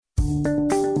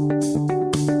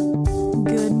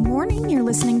Good morning. You're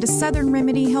listening to Southern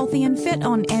Remedy Healthy and Fit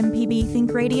on MPB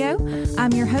Think Radio.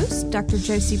 I'm your host, Dr.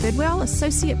 Josie Bidwell,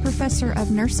 Associate Professor of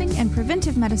Nursing and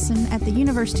Preventive Medicine at the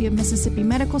University of Mississippi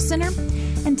Medical Center.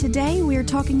 And today we are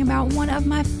talking about one of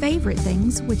my favorite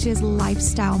things, which is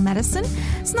lifestyle medicine.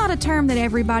 It's not a term that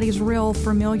everybody's real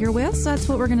familiar with, so that's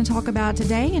what we're going to talk about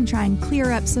today and try and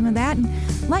clear up some of that and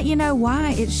let you know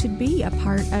why it should be a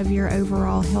part of your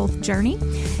overall health journey.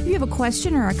 If you have a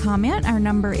question or a comment, our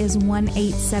number is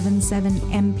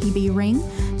 1-877-MPB-RING.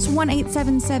 It's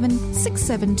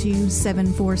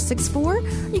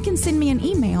 1-877-672-7464. You can send me an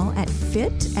email at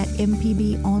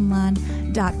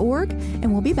fit@mpbonline.org,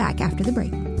 and we'll be back after the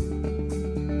break.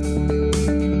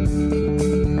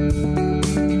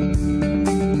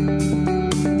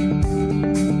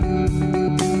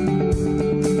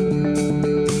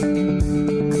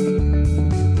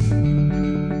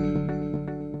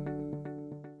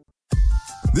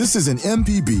 This is an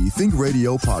MPB Think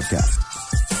Radio podcast.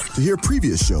 To hear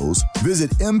previous shows,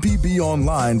 visit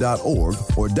mpbonline.org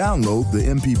or download the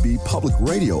MPB Public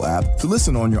Radio app to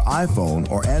listen on your iPhone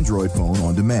or Android phone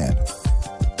on demand.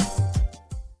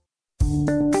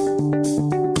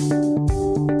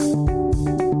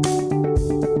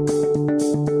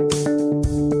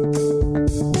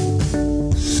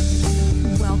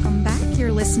 Welcome back.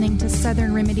 You're listening to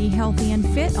Southern Remedy Healthy and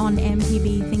Fit on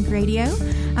MPB Think Radio.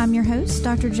 I'm your host,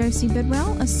 Dr. Josie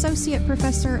Bidwell, Associate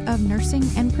Professor of Nursing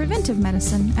and Preventive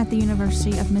Medicine at the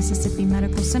University of Mississippi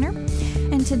Medical Center.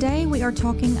 And today we are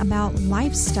talking about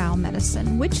lifestyle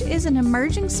medicine, which is an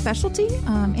emerging specialty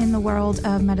in the world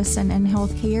of medicine and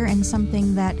healthcare, and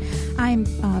something that I'm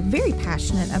very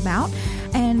passionate about,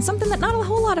 and something that not a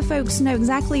whole lot of folks know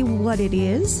exactly what it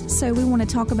is. So we want to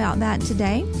talk about that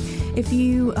today. If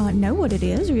you know what it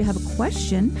is or you have a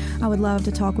question, I would love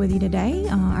to talk with you today.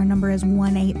 Our number is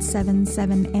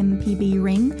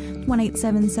 1-877-MPB-RING,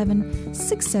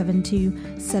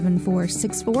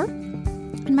 1-877-672-7464.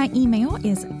 And my email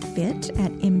is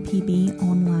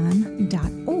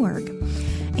fit@mpbonline.org.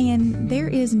 And there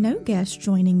is no guest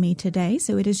joining me today,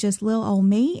 so it is just little old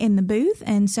me in the booth.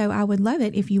 And so I would love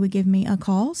it if you would give me a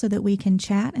call so that we can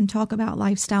chat and talk about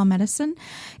lifestyle medicine.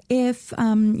 If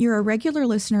you're a regular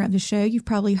listener of the show, you've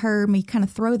probably heard me kind of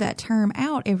throw that term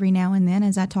out every now and then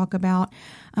as I talk about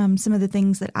some of the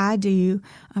things that I do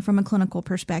from a clinical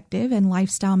perspective, and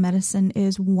lifestyle medicine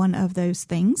is one of those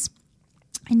things.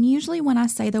 And usually when I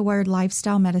say the word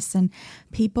lifestyle medicine,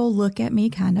 people look at me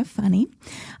kind of funny.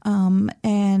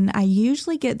 And I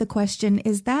usually get the question,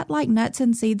 is that like nuts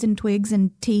and seeds and twigs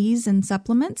and teas and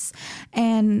supplements?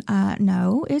 And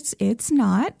no, it's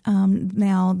not.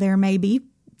 Now, there may be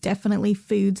definitely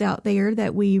foods out there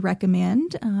that we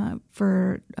recommend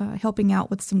for helping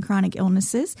out with some chronic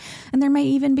illnesses. And there may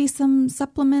even be some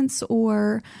supplements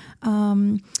or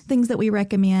things that we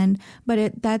recommend,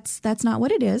 but that's not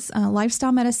what it is.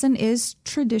 Lifestyle medicine is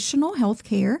traditional health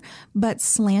care, but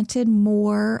slanted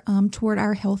more toward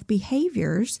our health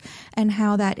behaviors and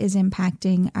how that is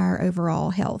impacting our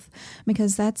overall health.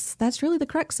 Because that's really the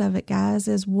crux of it, guys,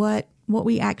 is what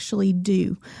we actually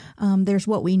do. There's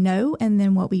what we know and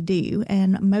then what we do.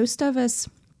 And most of us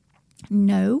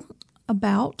know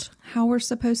about how we're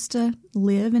supposed to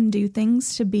live and do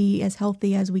things to be as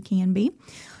healthy as we can be.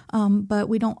 But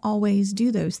we don't always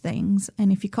do those things.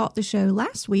 And if you caught the show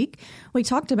last week, we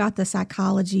talked about the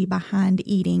psychology behind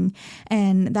eating.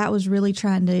 And that was really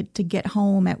trying to get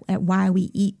home at why we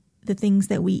eat the things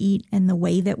that we eat and the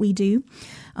way that we do.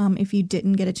 If you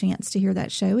didn't get a chance to hear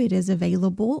that show, it is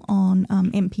available on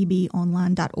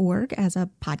mpbonline.org as a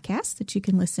podcast that you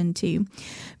can listen to.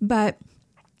 But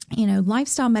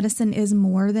lifestyle medicine is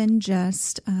more than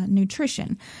just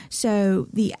nutrition. So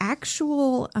the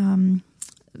actual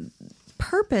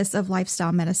purpose of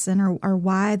lifestyle medicine, or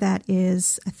why that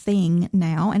is a thing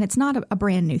now, and it's not a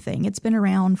brand new thing. It's been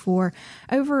around for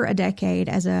over a decade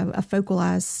as a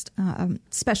focalized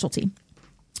specialty,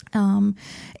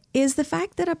 is the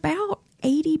fact that about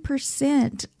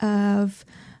 80% of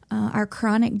our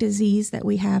chronic disease that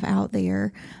we have out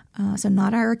there, so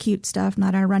not our acute stuff,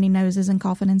 not our runny noses and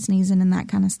coughing and sneezing and that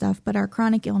kind of stuff, but our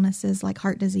chronic illnesses like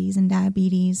heart disease and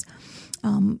diabetes,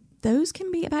 those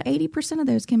can be about 80% of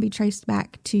those can be traced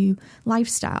back to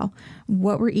lifestyle,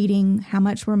 what we're eating, how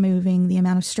much we're moving, the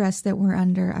amount of stress that we're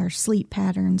under, our sleep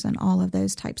patterns, and all of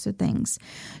those types of things.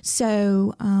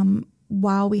 So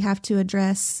while we have to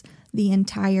address the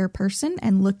entire person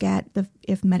and look at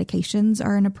if medications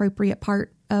are an appropriate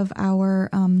part of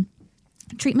our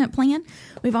treatment plan.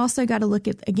 We've also got to look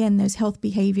at, again, those health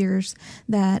behaviors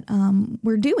that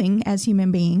we're doing as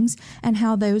human beings and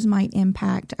how those might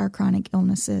impact our chronic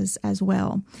illnesses as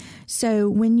well. So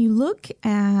when you look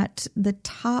at the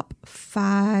top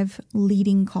 5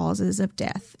 leading causes of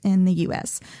death in the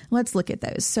U.S., let's look at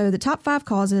those. So the top 5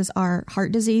 causes are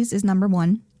heart disease is number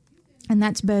 1. And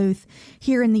that's both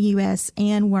here in the U.S.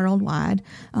 and worldwide.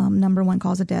 Number 1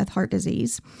 cause of death, heart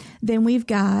disease. Then we've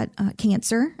got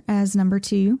cancer as number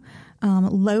 2.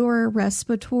 Chronic lower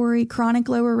respiratory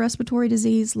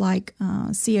disease like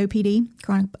COPD,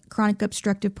 chronic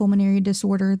obstructive pulmonary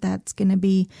disorder. That's going to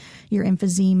be your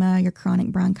emphysema, your chronic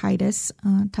bronchitis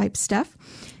type stuff.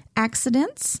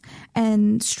 Accidents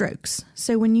and strokes.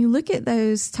 So when you look at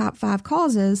those top 5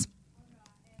 causes,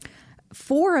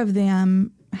 4 of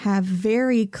them have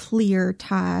very clear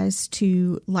ties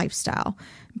to lifestyle.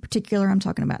 In particular, I'm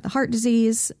talking about the heart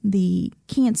disease, the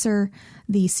cancer,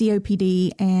 the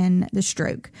COPD, and the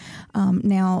stroke.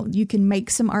 Now, you can make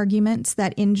some arguments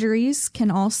that injuries can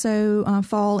also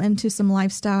fall into some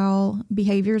lifestyle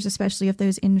behaviors, especially if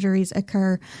those injuries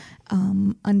occur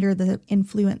under the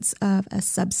influence of a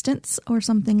substance or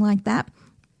something like that.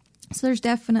 So there's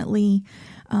definitely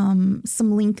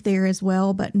some link there as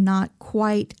well, but not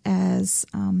quite as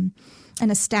an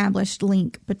established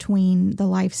link between the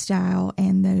lifestyle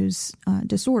and those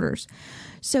disorders.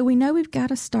 So we know we've got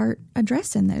to start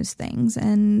addressing those things.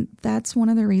 And that's one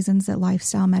of the reasons that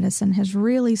lifestyle medicine has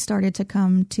really started to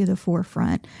come to the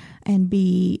forefront and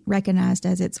be recognized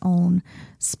as its own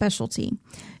specialty.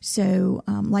 So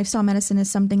lifestyle medicine is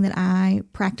something that I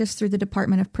practice through the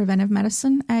Department of Preventive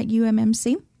Medicine at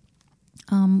UMMC.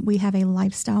 We have a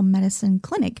lifestyle medicine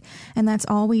clinic, and that's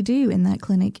all we do in that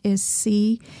clinic is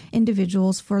see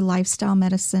individuals for lifestyle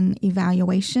medicine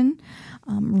evaluation,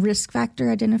 risk factor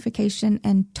identification,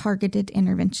 and targeted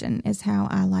intervention is how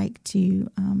I like to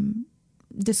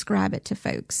describe it to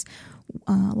folks.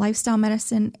 Lifestyle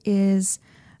medicine is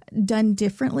done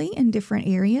differently in different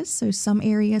areas. So some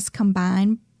areas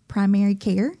combine primary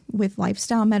care with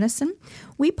lifestyle medicine.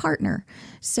 We partner.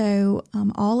 So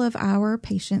all of our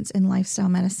patients in lifestyle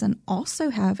medicine also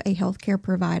have a healthcare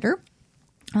provider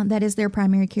that is their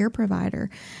primary care provider.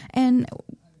 And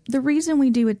the reason we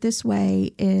do it this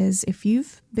way is if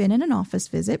you've been in an office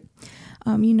visit,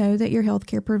 you know that your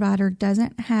healthcare provider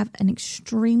doesn't have an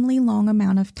extremely long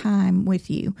amount of time with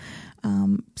you.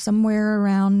 Somewhere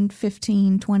around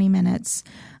 15, 20 minutes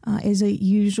is a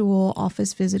usual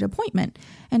office visit appointment.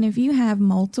 And if you have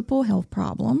multiple health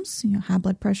problems, high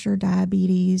blood pressure,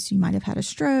 diabetes, you might have had a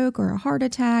stroke or a heart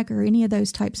attack or any of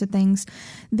those types of things,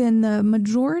 then the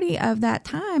majority of that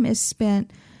time is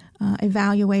spent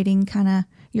evaluating kind of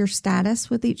your status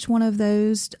with each one of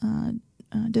those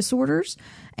disorders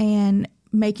and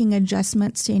making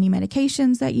adjustments to any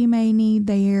medications that you may need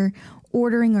there,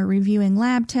 ordering or reviewing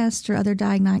lab tests or other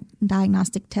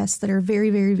diagnostic tests that are very,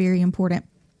 very, very important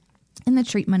in the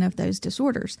treatment of those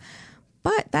disorders.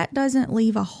 But that doesn't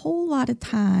leave a whole lot of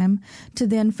time to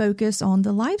then focus on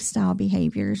the lifestyle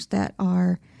behaviors that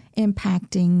are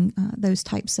impacting those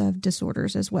types of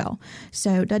disorders as well.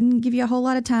 So it doesn't give you a whole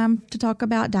lot of time to talk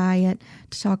about diet,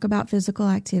 to talk about physical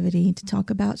activity, to talk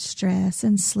about stress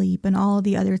and sleep and all of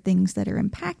the other things that are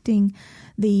impacting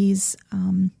these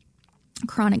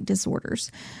chronic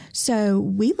disorders. So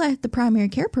we let the primary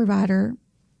care provider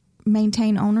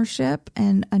maintain ownership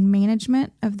and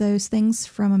management of those things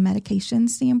from a medication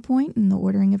standpoint and the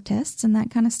ordering of tests and that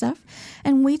kind of stuff.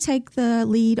 And we take the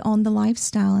lead on the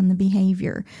lifestyle and the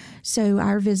behavior. So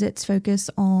our visits focus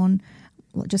on,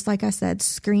 just like I said,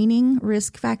 screening,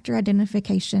 risk factor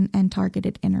identification, and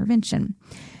targeted intervention.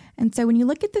 And so when you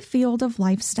look at the field of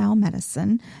lifestyle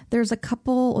medicine, there's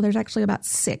actually about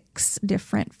 6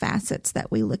 different facets that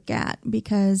we look at,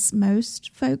 because most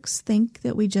folks think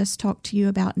that we just talk to you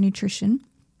about nutrition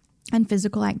and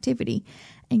physical activity.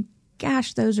 And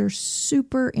gosh, those are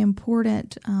super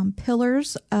important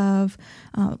pillars of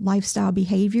lifestyle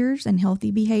behaviors and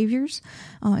healthy behaviors,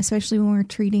 especially when we're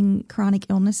treating chronic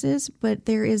illnesses. But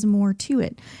there is more to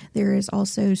it. There is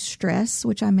also stress,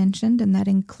 which I mentioned, and that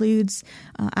includes,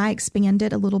 I expand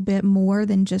it a little bit more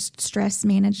than just stress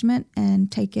management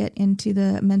and take it into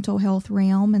the mental health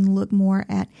realm and look more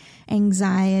at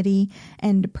anxiety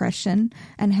and depression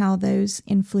and how those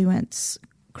influence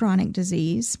chronic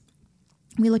disease.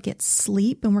 We look at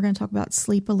sleep, and we're going to talk about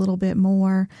sleep a little bit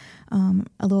more a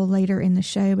little later in the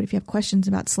show. But if you have questions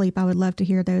about sleep, I would love to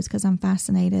hear those, because I'm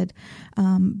fascinated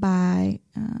by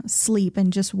sleep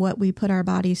and just what we put our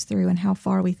bodies through and how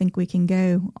far we think we can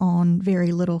go on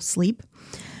very little sleep.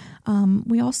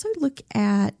 We also look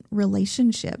at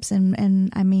relationships, and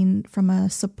I mean from a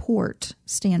support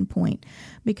standpoint,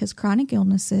 because chronic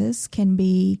illnesses can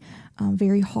be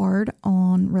very hard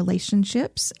on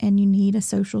relationships, and you need a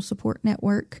social support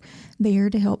network there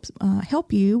to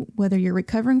help you, whether you're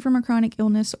recovering from a chronic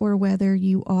illness or whether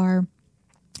you are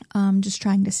just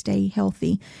trying to stay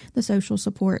healthy. The social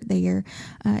support there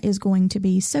is going to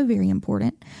be so very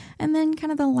important. And then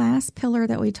kind of the last pillar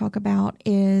that we talk about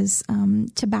is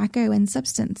tobacco and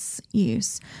substance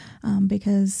use,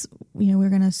 because, we're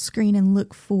going to screen and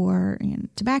look for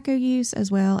tobacco use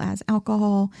as well as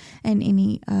alcohol and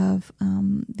any of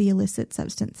the illicit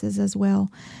substances as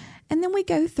well. And then we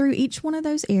go through each one of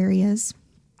those areas.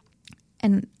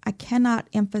 And I cannot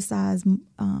emphasize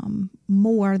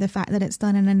more the fact that it's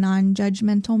done in a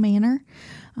non-judgmental manner.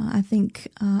 I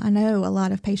know a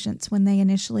lot of patients, when they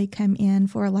initially come in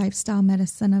for a lifestyle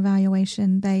medicine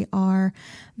evaluation, they are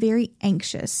very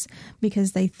anxious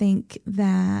because they think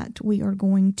that we are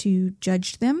going to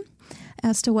judge them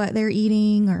as to what they're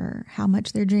eating or how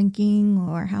much they're drinking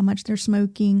or how much they're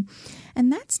smoking.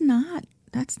 And that's not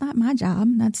my job.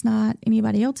 That's not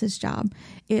anybody else's job.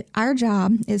 Our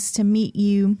job is to meet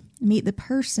the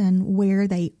person where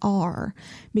they are,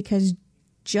 because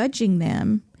judging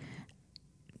them,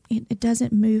 it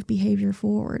doesn't move behavior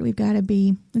forward. We've got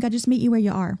to just meet you where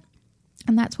you are.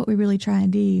 And that's what we really try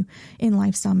and do in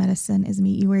lifestyle medicine, is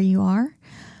meet you where you are.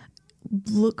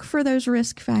 Look for those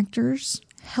risk factors,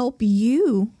 help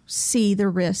you see the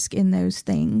risk in those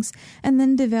things, and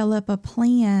then develop a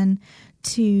plan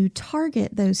to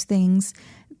target those things.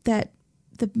 That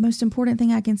the most important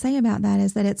thing I can say about that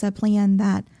is that it's a plan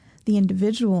that the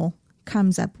individual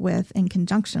comes up with in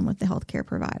conjunction with the healthcare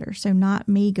provider. So not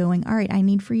me going, all right, I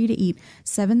need for you to eat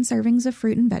 7 servings of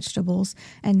fruit and vegetables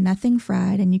and nothing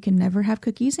fried, and you can never have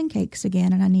cookies and cakes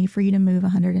again, and I need for you to move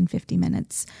 150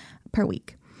 minutes per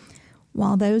week.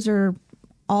 While those are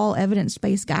all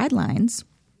evidence-based guidelines,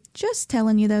 just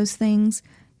telling you those things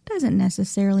doesn't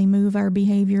necessarily move our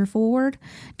behavior forward,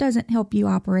 doesn't help you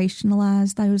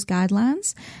operationalize those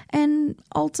guidelines. And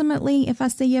ultimately, if I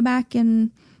see you back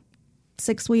in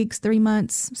 6 weeks, 3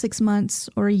 months, 6 months,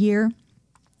 or a year,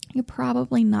 you're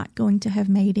probably not going to have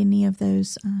made any of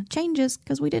those changes,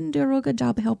 because we didn't do a real good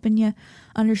job of helping you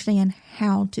understand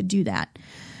how to do that.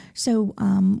 So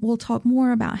we'll talk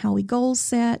more about how we goal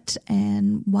set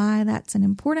and why that's an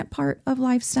important part of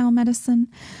lifestyle medicine.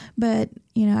 But,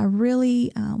 I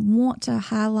really want to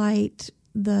highlight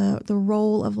the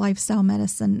role of lifestyle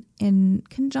medicine in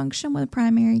conjunction with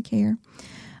primary care,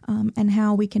 and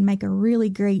how we can make a really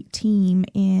great team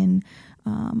in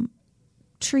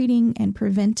treating and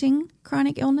preventing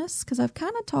chronic illness, because I've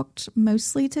kind of talked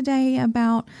mostly today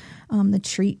about the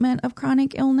treatment of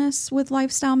chronic illness with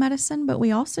lifestyle medicine, but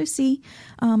we also see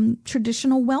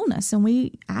traditional wellness,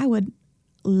 and I would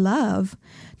love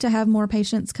to have more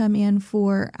patients come in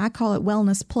for, I call it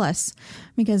Wellness Plus,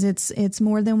 because it's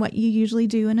more than what you usually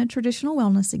do in a traditional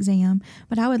wellness exam.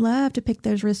 But I would love to pick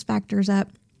those risk factors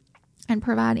up and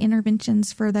provide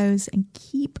interventions for those and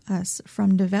keep us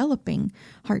from developing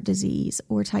heart disease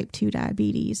or type 2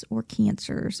 diabetes or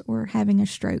cancers or having a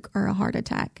stroke or a heart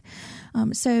attack.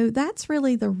 So that's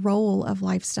really the role of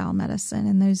lifestyle medicine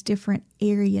in those different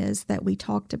areas that we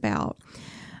talked about.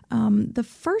 The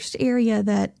first area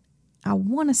that I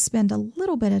want to spend a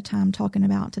little bit of time talking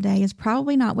about today is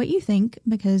probably not what you think,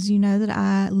 because you know that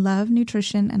I love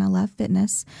nutrition and I love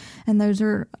fitness, and those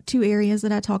are 2 areas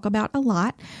that I talk about a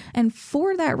lot. And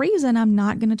for that reason, I'm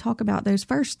not going to talk about those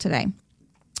first today,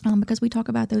 because we talk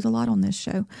about those a lot on this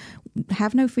show.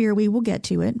 Have no fear, we will get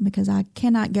to it, because I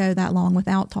cannot go that long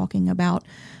without talking about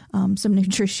some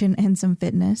nutrition and some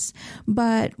fitness.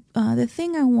 But the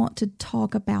thing I want to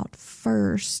talk about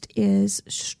first is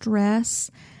stress,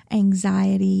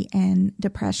 anxiety, and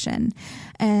depression.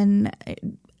 And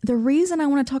the reason I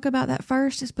want to talk about that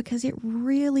first is because it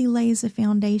really lays a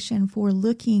foundation for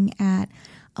looking at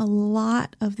a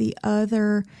lot of the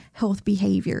other health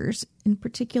behaviors, in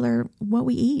particular what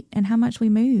we eat and how much we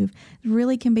move,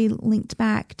 really can be linked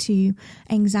back to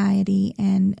anxiety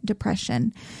and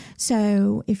depression.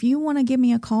 So if you want to give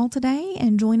me a call today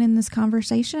and join in this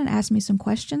conversation and ask me some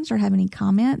questions or have any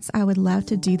comments, I would love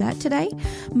to do that today.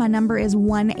 My number is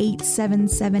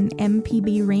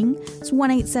 1-877-MPB-RING. It's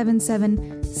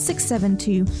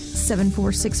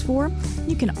 1-877-672-7464.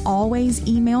 You can always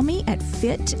email me at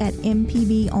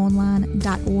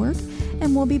fit@mpbonline.org,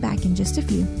 and we'll be back in just a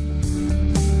few.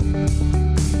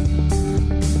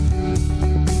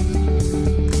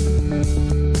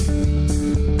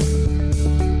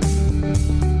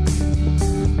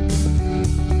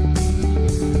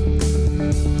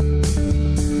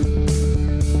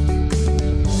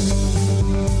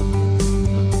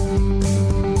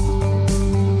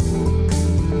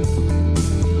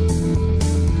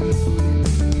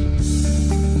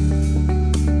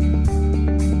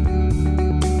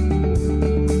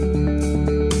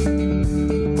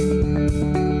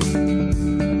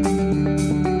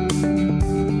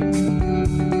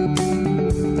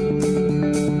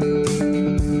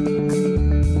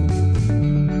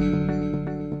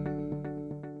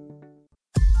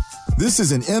 This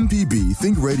is an MPB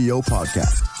Think Radio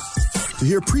podcast. To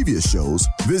hear previous shows,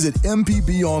 visit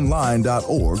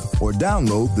mpbonline.org or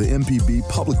download the MPB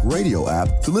Public Radio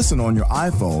app to listen on your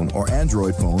iPhone or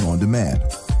Android phone on demand.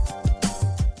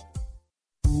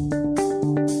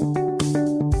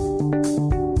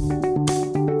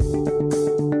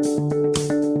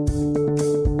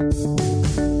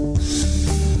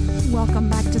 Welcome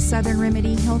back to Southern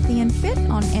Remedy Healthy and Fit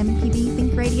on MPB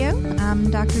Think Radio. I'm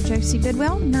Dr. Josie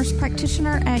Bidwell, nurse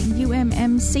practitioner at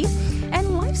UMMC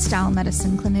and lifestyle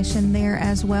medicine clinician there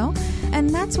as well. And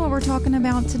that's what we're talking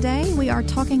about today. We are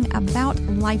talking about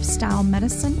lifestyle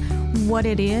medicine, what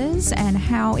it is and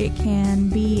how it can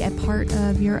be a part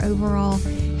of your overall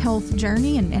health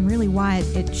journey and really why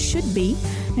it should be,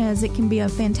 as it can be a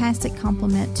fantastic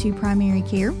complement to primary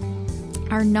care.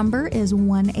 Our number is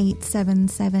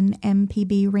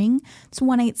 1-877-MPB-RING. It's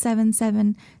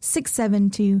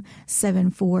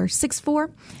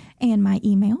 1-877-672-7464. And my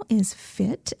email is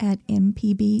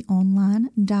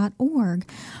fit@mpbonline.org.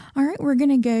 All right, we're going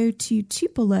to go to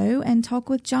Tupelo and talk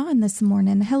with John this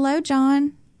morning. Hello,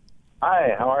 John.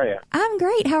 Hi, how are you? I'm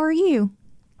great. How are you?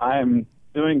 I'm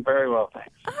doing very well,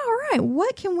 thanks. All right.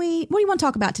 What do you want to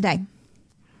talk about today?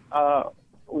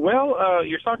 Well,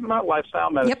 you're talking about lifestyle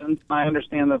medicine. Yep. I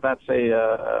understand that that's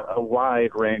a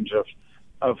wide range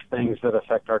of things that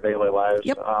affect our daily lives.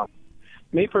 Yep.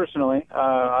 Me personally,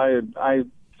 I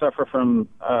suffer from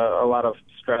a lot of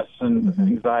stress and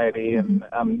anxiety and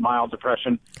mild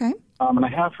depression. Okay. And I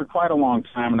have for quite a long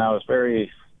time, and I was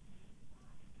very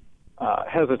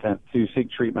hesitant to seek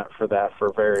treatment for that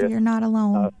for various. So you're not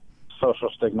alone. Social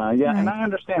stigma. Yeah, right. And I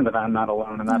understand that I'm not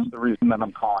alone, and that's the reason that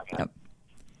I'm calling it. Yep.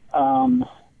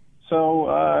 So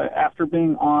after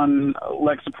being on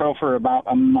Lexapro for about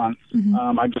a month,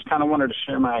 I just kind of wanted to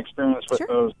share my experience with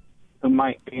those who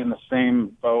might be in the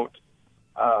same boat.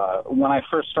 When I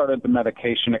first started the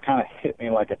medication, it kind of hit me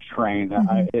like a train.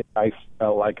 I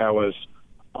felt like I was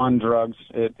on drugs.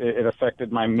 It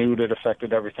affected my mood. It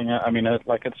affected everything. I mean,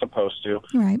 like it's supposed to.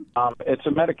 Right. It's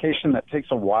a medication that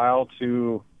takes a while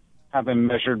to have a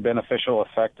measured beneficial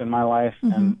effect in my life.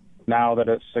 And now that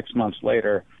it's 6 months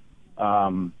later,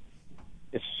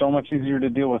 it's so much easier to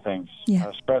deal with things.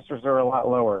 Yeah. Stressors are a lot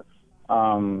lower.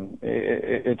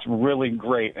 It's really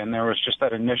great. And there was just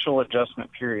that initial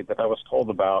adjustment period that I was told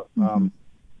about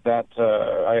that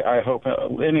I hope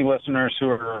any listeners who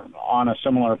are on a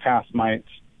similar path might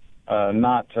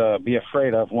not be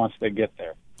afraid of once they get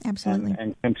there. Absolutely.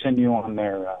 And continue on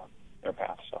their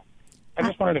path. So I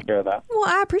just wanted to share that. Well,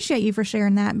 I appreciate you for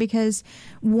sharing that because,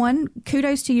 one,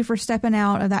 kudos to you for stepping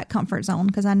out of that comfort zone,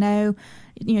 because I know,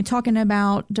 talking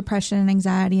about depression and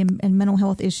anxiety and mental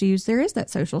health issues, there is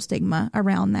that social stigma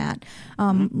around that.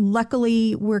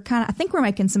 Luckily, I think we're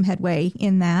making some headway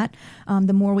in that.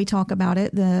 The more we talk about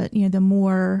it, the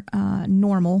more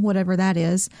normal, whatever that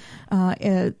is,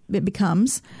 it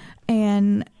becomes.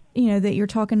 And, that you're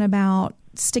talking about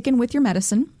sticking with your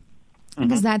medicine.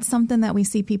 Because that's something that we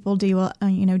see people do,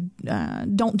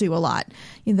 don't do a lot.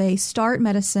 They start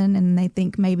medicine and they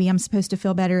think maybe I'm supposed to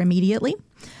feel better immediately.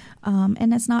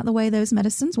 And that's not the way those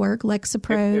medicines work.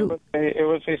 Lexapro. It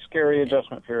was a scary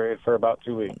adjustment period for about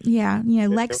 2 weeks. Yeah. It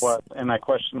was, and I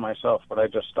questioned myself, but I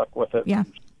just stuck with it. Yeah.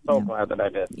 So glad that I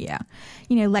did. Yeah.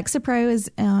 Lexapro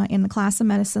is in the class of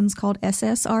medicines called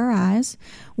SSRIs,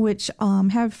 which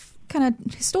have kind of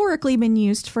historically been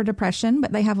used for depression,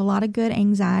 but they have a lot of good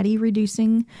anxiety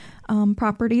reducing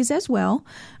properties as well.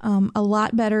 A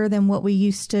lot better than what we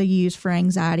used to use for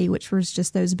anxiety, which was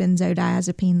just those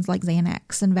benzodiazepines like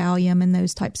Xanax and Valium and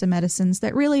those types of medicines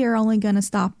that really are only going to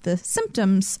stop the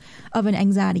symptoms of an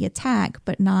anxiety attack,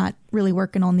 but not really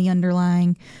working on the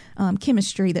underlying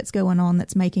chemistry that's going on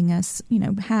that's making us,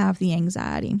 have the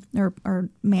anxiety or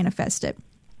manifest it.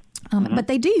 But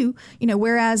they do,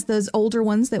 whereas those older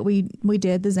ones that we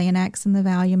did, the Xanax and the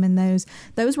Valium and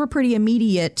those were pretty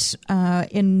immediate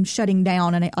in shutting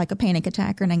down like a panic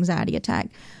attack or an anxiety attack.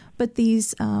 But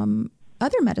these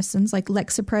other medicines like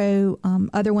Lexapro,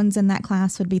 other ones in that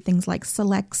class would be things like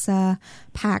Celexa,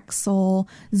 Paxil,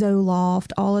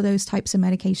 Zoloft, all of those types of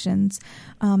medications.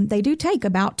 They do take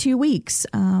about 2 weeks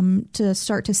to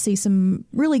start to see some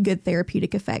really good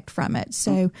therapeutic effect from it.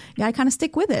 So you got to kind of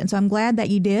stick with it. And so I'm glad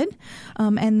that you did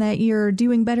and that you're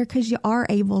doing better because you are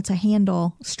able to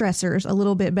handle stressors a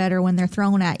little bit better when they're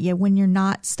thrown at you, when you're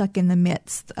not stuck in the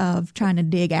midst of trying to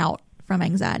dig out from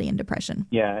anxiety and depression.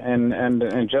 Yeah,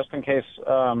 and just in case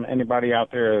anybody out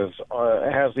there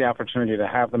has the opportunity to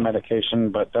have the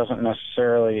medication but doesn't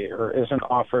necessarily or isn't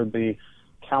offered the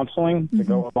counseling to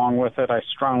go along with it, I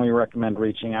strongly recommend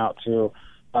reaching out to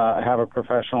have a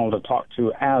professional to talk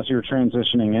to as you're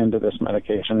transitioning into this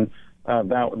medication.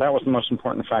 that was the most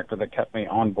important factor that kept me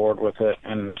on board with it,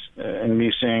 and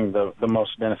me seeing the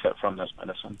most benefit from this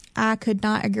medicine. I could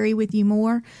not agree with you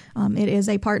more. It is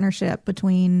a partnership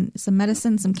between some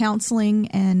medicine, some counseling,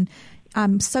 and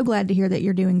I'm so glad to hear that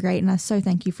you're doing great, and I so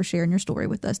thank you for sharing your story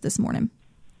with us this morning.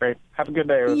 Great. Have a good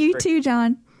day. You too,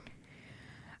 John.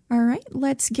 All right,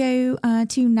 let's go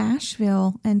to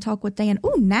Nashville and talk with Dan.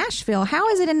 Oh, Nashville. How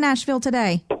is it in Nashville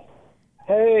today?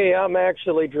 Hey, I'm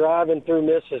actually driving through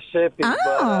Mississippi,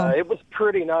 but it was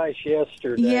pretty nice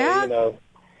yesterday. Yeah, you know,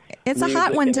 it's a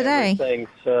hot one today.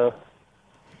 So,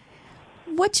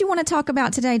 what you want to talk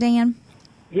about today, Dan?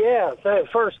 Yeah,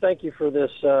 first, thank you for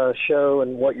this show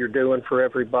and what you're doing for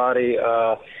everybody.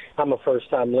 I'm a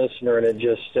first-time listener, and it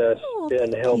just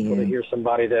been helpful to hear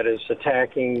somebody that is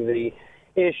attacking the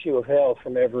issue of health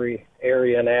from every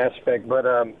area and aspect. But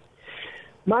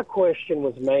my question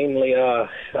was mainly,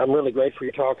 I'm really grateful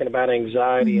you're talking about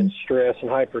anxiety and stress and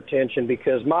hypertension,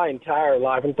 because my entire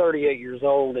life, I'm 38 years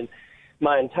old, and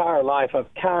my entire life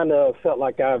I've kind of felt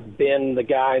like I've been the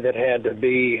guy that had to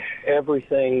be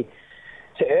everything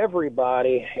to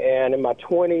everybody. And in my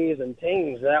 20s and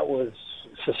teens, that was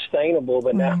sustainable,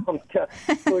 but now I'm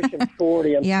pushing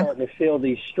 40. I'm starting to feel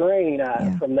the strain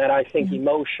from that, I think,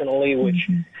 emotionally, which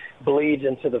bleeds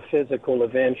into the physical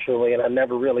eventually, and I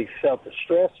never really felt the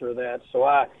stress or that. So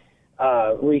I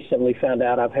recently found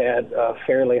out I've had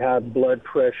fairly high blood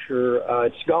pressure.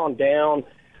 It's gone down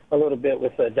a little bit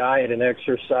with the diet and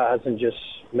exercise and just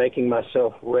making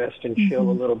myself rest and chill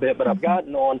a little bit, but I've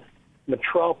gotten on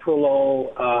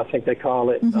metoprolol, I think they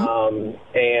call it,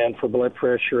 and for blood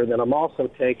pressure. And then I'm also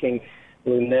taking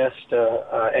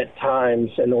Lunesta at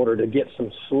times in order to get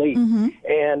some sleep.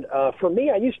 And for me,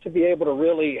 I used to be able to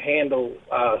really handle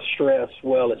stress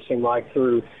well, it seemed like,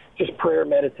 through just prayer,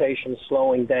 meditation,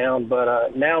 slowing down.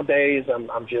 But nowadays,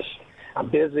 I'm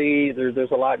busy.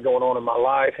 There's a lot going on in my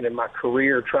life and in my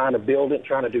career, trying to build it,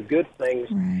 trying to do good things.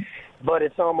 But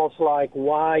it's almost like,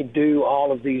 why do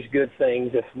all of these good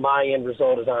things if my end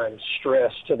result is I'm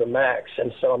stressed to the max?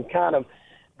 And so I'm kind of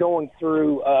going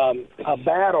through a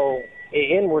battle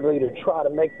inwardly to try to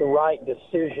make the right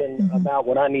decision about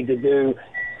what I need to do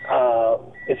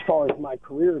as far as my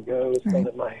career goes, so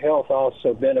that my health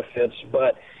also benefits.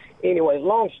 But anyway,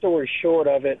 long story short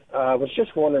of it, I was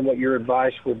just wondering what your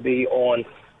advice would be on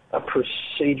a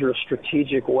procedure, a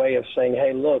strategic way of saying,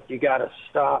 hey, look, you got to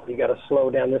stop, you got to slow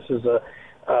down. This is a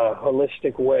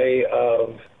holistic way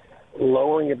of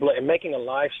lowering your blood and making a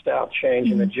lifestyle change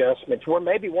and adjustment to where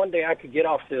maybe one day I could get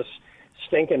off this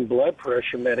stinking blood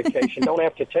pressure medication. Don't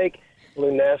have to take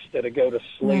Lunesta to go to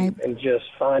sleep and just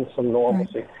find some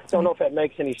normalcy. Don't know if that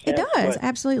makes any sense. It does,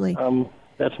 absolutely.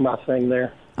 That's my thing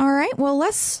there. All right, well,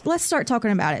 let's start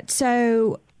talking about it.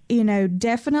 So, you know,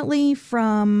 definitely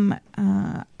from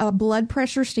a blood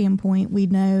pressure standpoint, we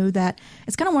know that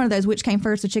it's kind of one of those, which came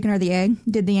first, the chicken or the egg?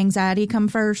 Did the anxiety come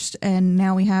first and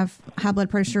now we have high blood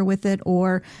pressure with it,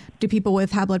 or do people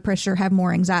with high blood pressure have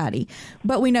more anxiety?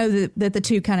 But we know that the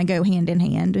two kind of go hand in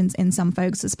hand in some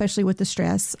folks, especially with the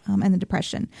stress and the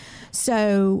depression.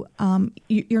 So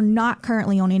you're not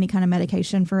currently on any kind of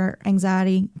medication for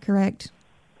anxiety, correct?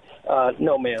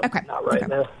 No, ma'am. Okay. Not right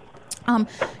now.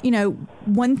 You know,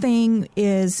 one thing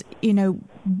is, you know,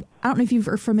 I don't know if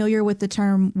you're familiar with the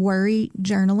term worry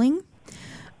journaling.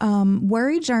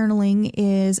 Worry journaling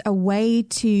is a way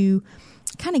to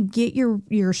kind of get your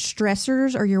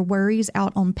stressors or your worries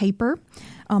out on paper,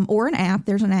 or an app.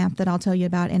 There's an app that I'll tell you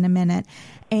about in a minute,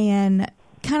 and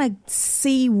kind of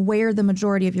see where the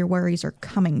majority of your worries are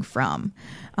coming from,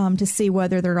 to see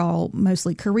whether they're all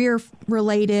mostly career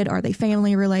related, are they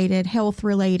family related, health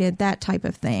related, that type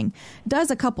of thing. Does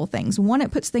a couple things. One,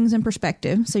 it puts things in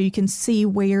perspective so you can see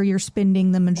where you're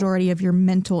spending the majority of your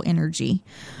mental energy.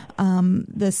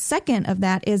 The second of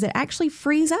that is it actually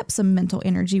frees up some mental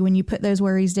energy when you put those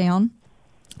worries down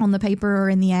on the paper or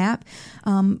in the app,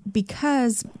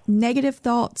 because negative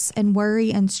thoughts and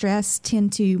worry and stress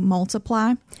tend to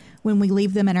multiply when we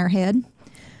leave them in our head.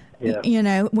 Yeah. You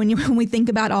know, when we think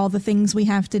about all the things we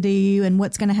have to do and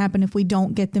what's going to happen if we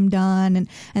don't get them done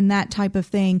and that type of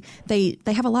thing, they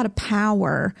have a lot of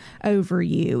power over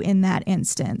you in that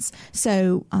instance.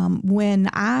 So when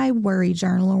I worry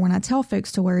journal, or when I tell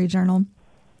folks to worry journal,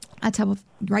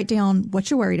 write down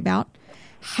what you're worried about,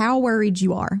 how worried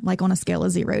you are, like on a scale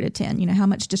of 0 to 10. You know, how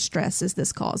much distress is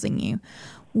this causing you?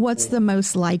 What's the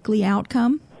most likely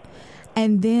outcome?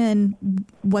 And then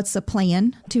what's the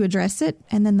plan to address it?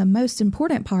 And then the most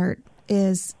important part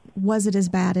is, was it as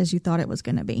bad as you thought it was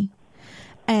going to be?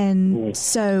 And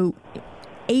so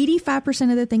 85%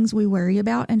 of the things we worry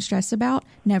about and stress about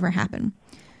never happen.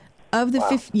 Of the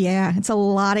it's a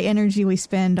lot of energy we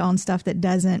spend on stuff that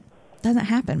doesn't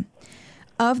happen.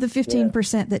 Of the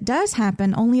 15% that does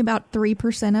happen, only about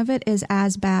 3% of it is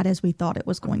as bad as we thought it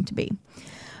was going to be.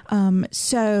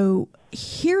 So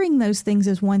hearing those things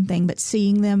is one thing, but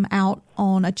seeing them out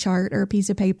on a chart or a piece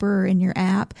of paper or in your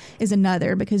app is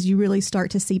another, because you really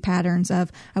start to see patterns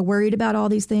of, I worried about all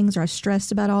these things, or I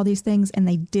stressed about all these things, and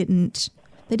they didn't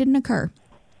occur.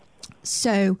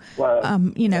 So,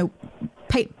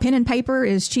 pen and paper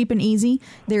is cheap and easy.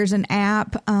 There's an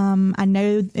app. I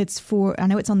know it's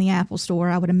on the Apple Store.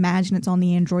 I would imagine it's on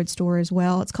the Android Store as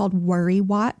well. It's called Worry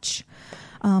Watch.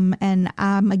 And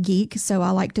I'm a geek, so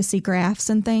I like to see graphs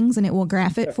and things, and it will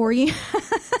graph it for you.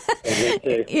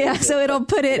 Yeah, so it'll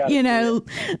put it,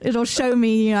 it'll show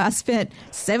me, I spent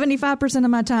 75% of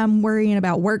my time worrying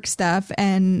about work stuff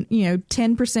and,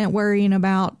 10% worrying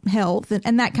about health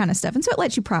and that kind of stuff. And so it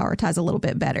lets you prioritize a little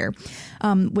bit better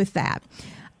with that.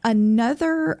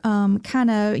 Another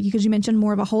because you mentioned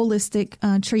more of a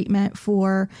holistic treatment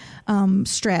for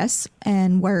stress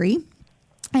and worry,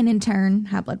 and in turn,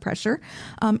 high blood pressure,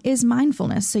 is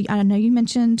mindfulness. So I know you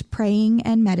mentioned praying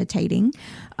and meditating.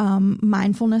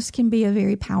 Mindfulness can be a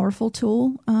very powerful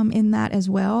tool in that as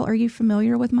well. Are you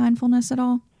familiar with mindfulness at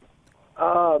all?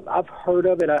 I've heard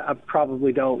of it. I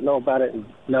probably don't know about it in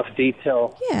enough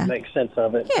detail to make sense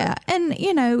of it. Yeah, and,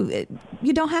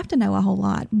 you don't have to know a whole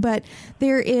lot, but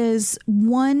there is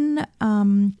one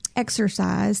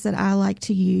exercise that I like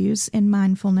to use in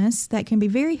mindfulness that can be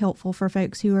very helpful for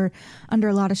folks who are under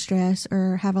a lot of stress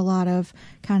or have a lot of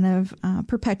kind of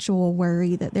perpetual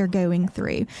worry that they're going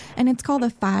through. And it's called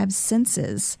the 5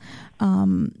 senses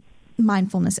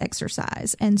mindfulness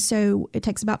exercise. And so it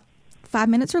takes about 5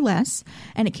 minutes or less,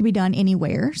 and it can be done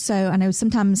anywhere. So I know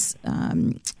sometimes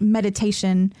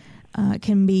meditation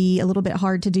can be a little bit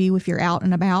hard to do if you're out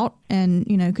and about, and,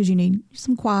 because you need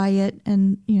some quiet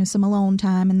and, some alone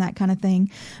time and that kind of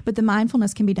thing. But the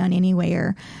mindfulness can be done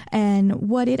anywhere. And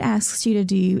what it asks you to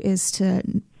do is to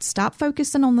stop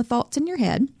focusing on the thoughts in your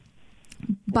head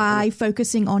by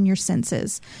focusing on your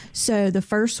senses. So the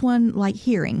first one, like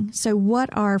hearing. So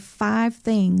what are 5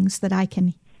 things that I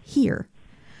can hear?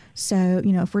 So,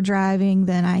 if we're driving,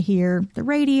 then I hear the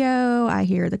radio, I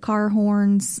hear the car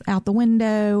horns out the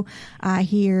window, I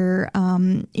hear,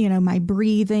 my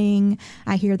breathing,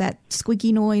 I hear that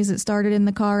squeaky noise that started in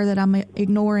the car that I'm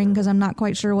ignoring because I'm not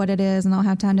quite sure what it is and I'll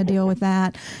have time to deal with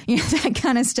that, that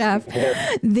kind of stuff.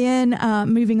 Then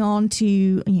moving on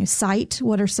to, sight,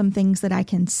 what are some things that I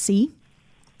can see?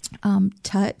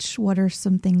 Touch, what are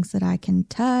some things that I can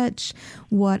touch?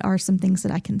 What are some things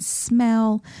that I can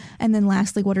smell? And then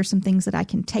lastly, what are some things that I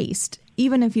can taste?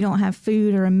 Even if you don't have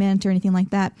food or a mint or anything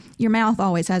like that, your mouth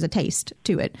always has a taste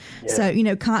to it. Yeah.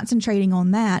 So, concentrating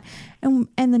on that. And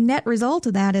the net result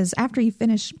of that is after you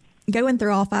finish going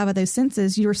through all 5 of those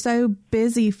senses, you're so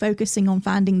busy focusing on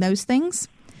finding those things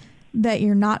that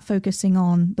you're not focusing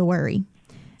on the worry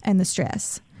and the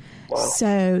stress. Wow.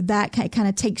 So that kind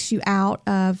of takes you out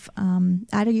of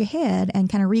your head and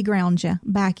kind of regrounds you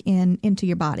back into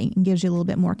your body and gives you a little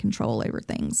bit more control over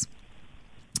things.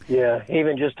 Yeah,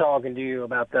 even just talking to you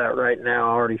about that right now,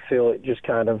 I already feel it just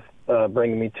kind of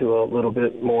bringing me to a little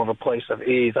bit more of a place of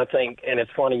ease. I think, and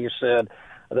it's funny you said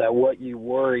that what you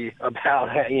worry about,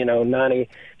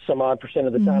 90-some-odd%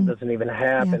 of the time doesn't even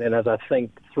happen. Yeah. And as I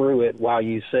think through it while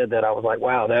you said that, I was like,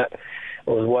 wow, that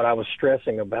was what I was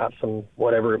stressing about, some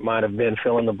whatever it might have been,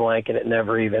 fill in the blank, and it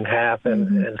never even happened.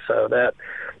 Mm-hmm. And so that,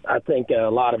 I think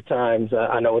a lot of times,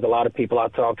 I know with a lot of people I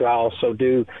talk to, I also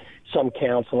do some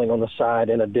counseling on the side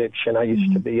in addiction. I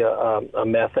used to be a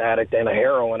meth addict and a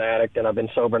heroin addict, and I've been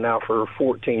sober now for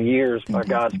 14 years by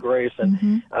God's grace.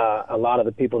 And a lot of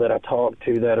the people that I talk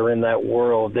to that are in that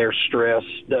world, their stress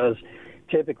does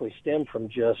typically stem from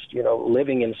just,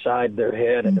 living inside their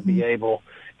head and to be able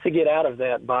to get out of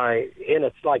that and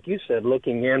it's like you said,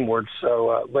 looking inward.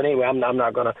 So, but anyway, I'm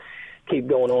not going to keep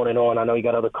going on and on. I know you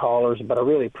got other callers, but I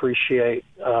really appreciate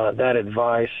that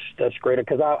advice. That's great.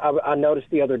 Because I noticed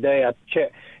the other day, I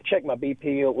checked my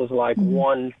BP. It was like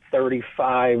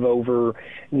 135 over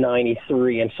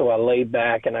 93. And so I laid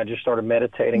back and I just started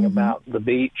meditating about the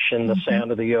beach and the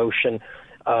sound of the ocean,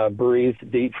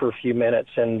 breathed deep for a few minutes,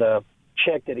 and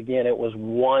checked it again. It was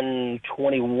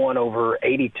 121 over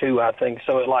 82, I think.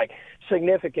 So it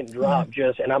significant drop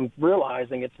and I'm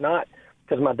realizing it's not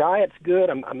because my diet's good.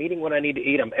 I'm eating what I need to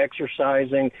eat. I'm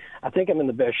exercising. I think I'm in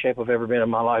the best shape I've ever been in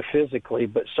my life physically,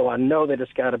 but so I know that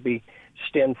it's got to be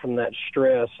stemmed from that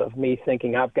stress of me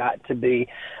thinking I've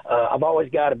always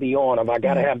got to be on. I've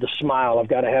got to have the smile. I've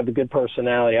got to have the good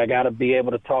personality. I got to be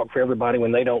able to talk for everybody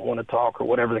when they don't want to talk or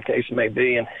whatever the case may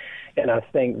be. And I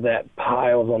think that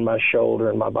piles on my shoulder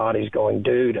and my body's going,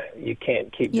 dude, you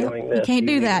can't keep doing this. You can't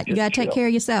do that. You got to take care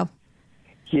of yourself.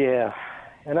 Yeah.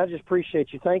 And I just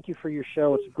appreciate you. Thank you for your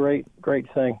show. It's a great,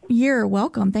 great thing. You're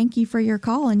welcome. Thank you for your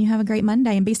call, and you have a great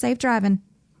Monday, and be safe driving.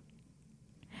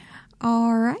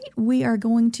 All right. We are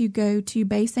going to go to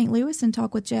Bay St. Louis and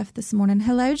talk with Jeff this morning.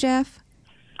 Hello, Jeff.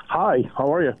 Hi.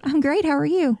 How are you? I'm great. How are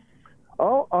you?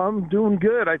 Oh, I'm doing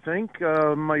good, I think.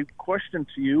 My question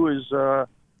to you is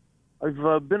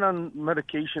I've been on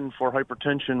medication for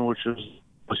hypertension, which is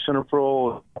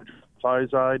lisinopril,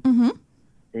 thiazide. Mm-hmm.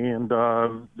 And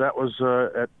that was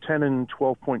at 10 and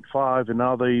 12.5, and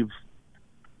now they've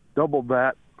doubled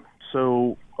that.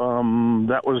 So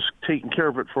that was taking care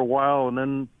of it for a while, and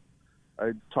then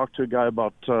I talked to a guy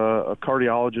about a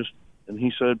cardiologist, and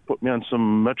he said put me on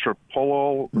some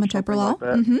metoprolol. Metoprolol? Like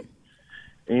that.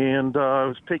 Mm-hmm. And I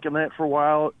was taking that for a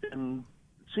while, and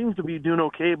it seems to be doing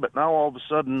okay, but now all of a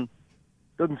sudden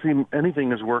doesn't seem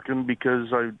anything is working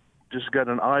because I just got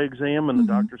an eye exam, and the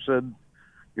doctor said,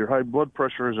 your high blood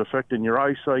pressure is affecting your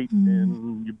eyesight,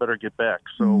 and you better get back.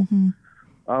 So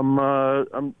I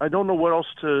don't know what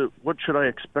should I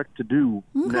expect to do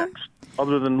next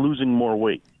other than losing more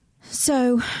weight.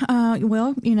 So,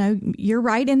 well, you're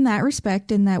right in that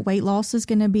respect, in that weight loss is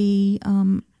going to be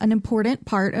an important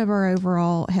part of our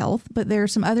overall health. But there are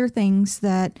some other things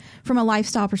that, from a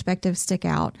lifestyle perspective, stick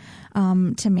out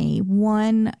to me.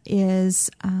 One is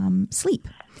sleep.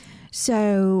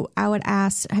 So I would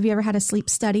ask, have you ever had a sleep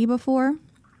study before?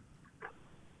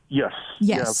 Yes.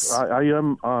 Yes. I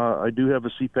am. I do have a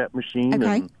CPAP machine.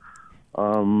 Okay.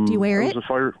 And, do you wear it?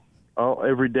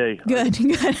 Every day. Good.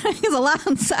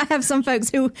 Because I have some folks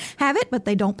who have it, but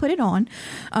they don't put it on.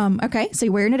 Okay. So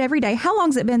you're wearing it every day. How long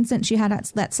has it been since you had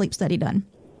that sleep study done?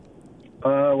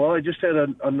 Well, I just had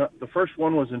the first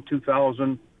one was in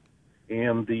 2000.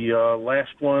 And the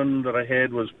last one that I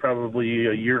had was probably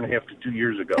a year and a half to 2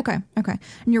 years ago. Okay.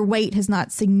 And your weight has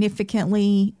not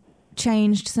significantly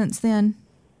changed since then?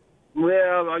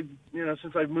 Well,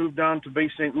 since I've moved down to Bay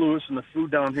St. Louis and the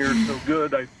food down here is so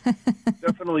good, I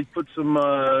definitely put some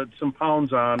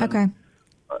pounds on. Okay.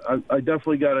 I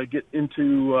definitely got to get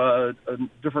into a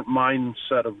different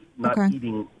mindset of not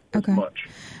eating as much.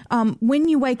 When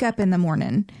you wake up in the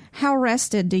morning, how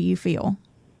rested do you feel?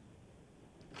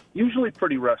 Usually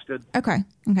pretty rested. Okay.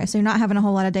 So you're not having a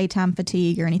whole lot of daytime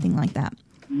fatigue or anything like that?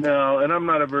 No, and I'm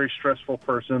not a very stressful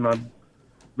person. I'm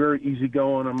very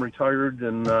easygoing. I'm retired,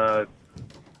 and,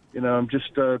 I'm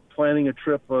just planning a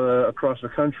trip across the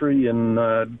country,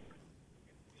 and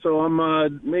so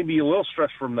I'm maybe a little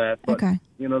stressed from that, but,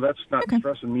 that's not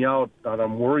stressing me out that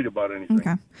I'm worried about anything.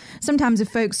 Okay. Sometimes if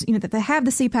folks, that they have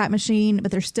the CPAP machine,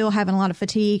 but they're still having a lot of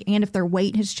fatigue, and if their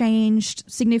weight has changed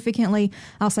significantly,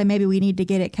 I'll say maybe we need to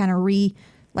get it kind of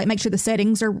make sure the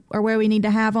settings are where we need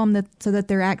to have them so that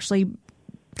they're actually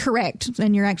correct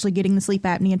and you're actually getting the sleep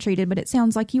apnea treated. But it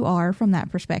sounds like you are from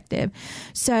that perspective.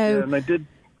 So, yeah, and I did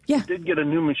get a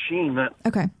new machine that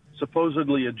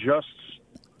supposedly adjusts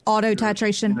auto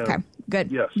titration. Okay. Good.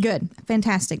 Yes. Good.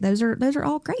 Fantastic. Those are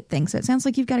all great things. So it sounds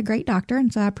like you've got a great doctor,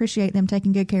 and so I appreciate them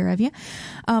taking good care of you.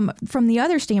 From the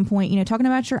other standpoint, talking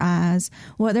about your eyes,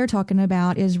 what they're talking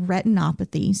about is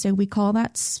retinopathy. So we call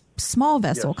that small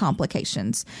vessel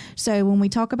complications. So when we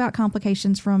talk about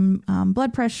complications from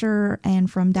blood pressure and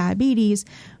from diabetes,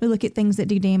 we look at things that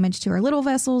do damage to our little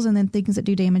vessels and then things that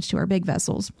do damage to our big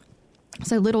vessels.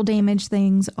 So little damage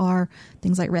things are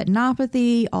things like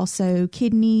retinopathy, also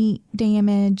kidney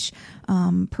damage,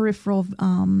 peripheral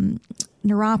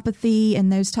neuropathy,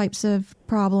 and those types of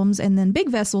problems. And then big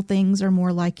vessel things are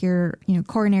more like your,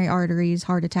 coronary arteries,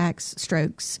 heart attacks,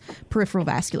 strokes, peripheral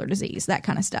vascular disease, that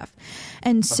kind of stuff.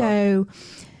 And so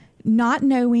not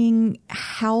knowing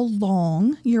how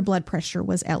long your blood pressure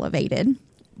was elevated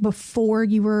before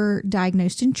you were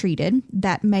diagnosed and treated,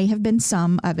 that may have been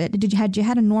some of it. Had you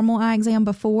had a normal eye exam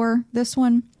before this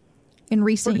one in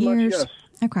recent years? Yes.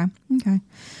 Okay.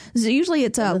 So usually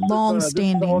it's a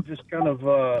long-standing. This all just kind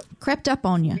of crept up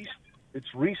on you.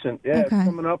 It's recent, It's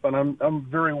coming up, and I'm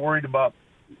very worried about.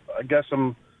 I guess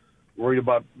I'm worried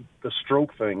about the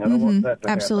stroke thing. I don't want that to happen.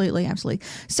 Absolutely.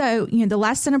 So the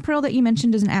lisinopril that you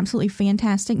mentioned is an absolutely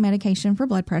fantastic medication for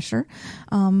blood pressure.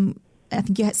 I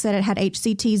think you said it had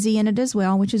HCTZ in it as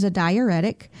well, which is a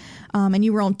diuretic. And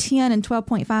you were on 10 and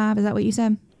 12.5. Is that what you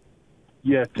said?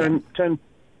 Yeah, 10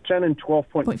 and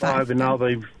 12.5, and now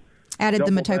they've added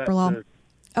the metoprolol.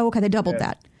 They doubled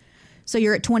that. So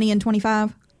you're at 20 and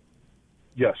 25?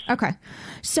 Yes. Okay.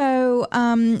 So,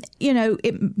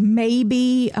 it may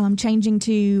be changing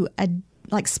to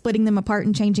like splitting them apart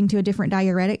and changing to a different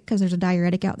diuretic, because there's a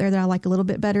diuretic out there that I like a little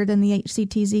bit better than the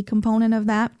HCTZ component of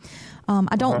that.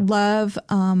 I don't love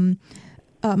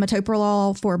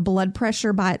metoprolol for blood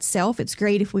pressure by itself. It's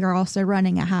great if we are also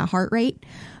running a high heart rate.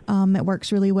 It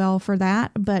works really well for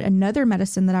that. But another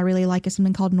medicine that I really like is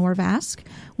something called Norvasc,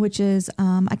 which is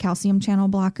a calcium channel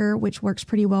blocker, which works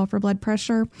pretty well for blood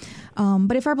pressure.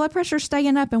 But if our blood pressure is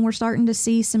staying up and we're starting to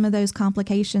see some of those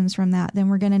complications from that, then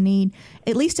we're going to need,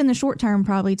 at least in the short term,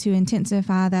 probably to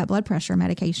intensify that blood pressure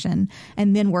medication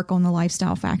and then work on the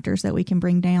lifestyle factors that we can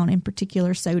bring down. In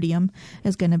particular, sodium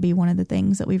is going to be one of the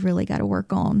things that we've really got to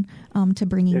work on to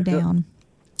bringing down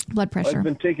blood pressure. I've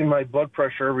been taking my blood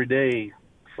pressure every day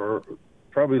for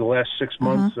probably the last 6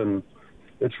 months, and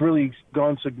it's really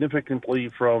gone significantly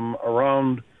from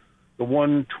around the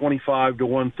 125 to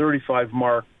 135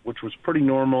 mark, which was pretty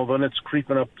normal. Then it's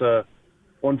creeping up to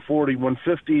 140,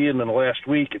 150, and then the last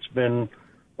week it's been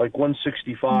like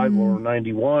 165 or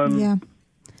 91. Yeah.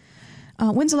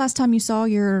 When's the last time you saw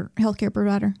your healthcare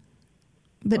provider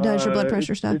that does your blood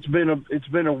pressure stuff? It's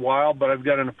been a while, but I've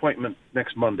got an appointment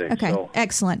next Monday. Okay, so.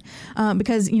 Excellent.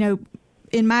 Because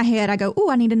in my head, I go,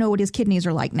 I need to know what his kidneys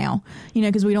are like now.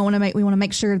 Because we want to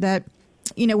make sure that,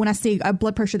 when I see a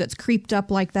blood pressure that's creeped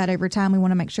up like that over time, we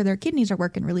want to make sure their kidneys are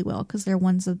working really well, because they're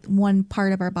one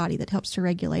part of our body that helps to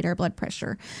regulate our blood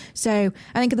pressure. So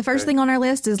I think the first thing on our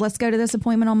list is let's go to this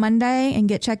appointment on Monday and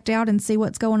get checked out and see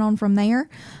what's going on from there.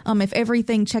 If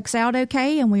everything checks out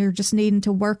okay and we're just needing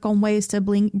to work on ways to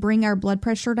bring our blood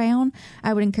pressure down,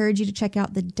 I would encourage you to check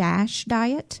out the DASH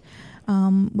diet,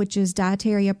 which is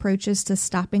dietary approaches to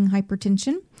stopping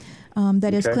hypertension,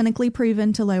 that is clinically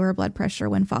proven to lower blood pressure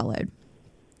when followed.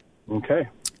 Okay.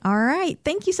 All right.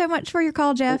 Thank you so much for your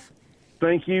call, Jeff.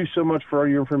 Thank you so much for all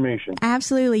your information.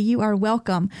 Absolutely. You are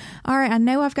welcome. All right. I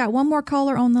know I've got one more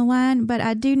caller on the line, but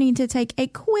I do need to take a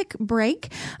quick break.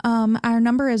 Our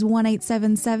number is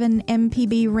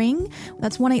 1-877-MPB-RING.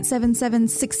 That's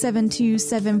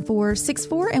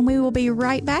 1-877-672-7464. And we will be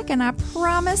right back. And I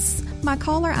promise my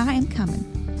caller, I am coming.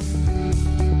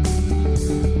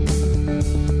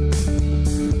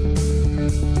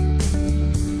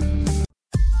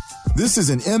 This is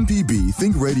an MPB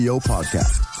Think Radio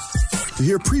podcast. To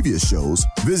hear previous shows,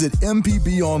 visit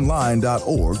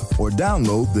mpbonline.org or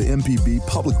download the MPB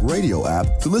Public Radio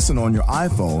app to listen on your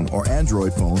iPhone or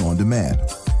Android phone on demand.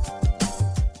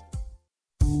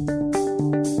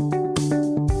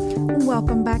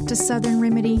 Welcome back to Southern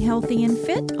Remedy Healthy and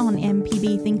Fit on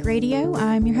MPB Think Radio.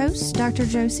 I'm your host, Dr.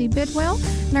 Josie Bidwell,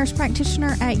 nurse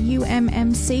practitioner at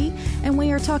UMMC, and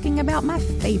we are talking about my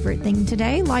favorite thing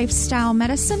today, lifestyle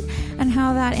medicine, and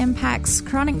how that impacts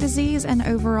chronic disease and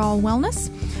overall wellness.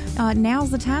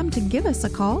 Now's the time to give us a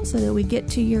call so that we get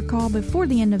to your call before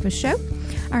the end of the show.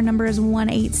 Our number is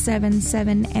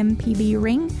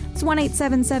 1-877-MPB-RING. It's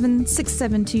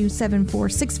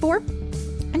 1-877-672-7464.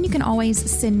 And you can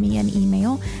always send me an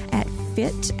email at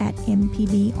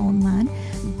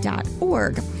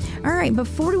fit@mpbonline.org. All right,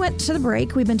 before we went to the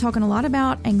break, we've been talking a lot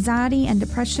about anxiety and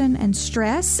depression and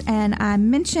stress, and I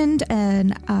mentioned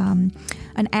an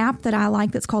app that I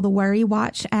like that's called the Worry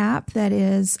Watch app. That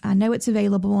is, I know it's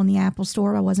available on the Apple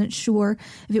Store. I wasn't sure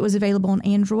if it was available on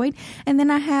Android. And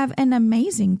then I have an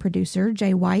amazing producer,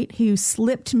 Jay White, who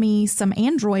slipped me some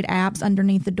Android apps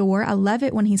underneath the door. I love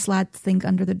it when he slides things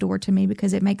under the door to me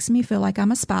because it makes me feel like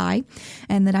I'm a spy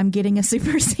and that I'm getting a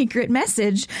super secret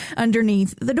message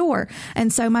underneath the door.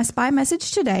 And so my spy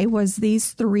message today was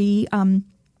these three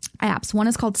apps. One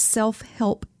is called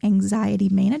Self-Help Anxiety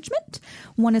Management.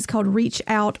 One is called Reach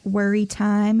Out Worry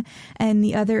Time. And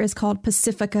the other is called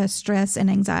Pacifica Stress and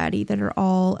Anxiety, that are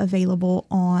all available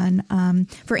on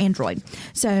for Android.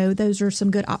 So those are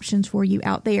some good options for you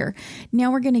out there.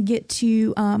 Now we're going to get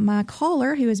to my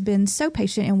caller who has been so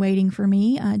patient and waiting for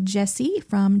me, Jessie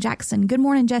from Jackson. Good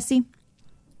morning, Jessie.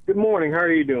 Good morning. How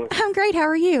are you doing? I'm great. How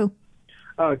are you?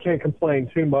 Can't complain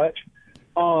too much.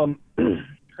 I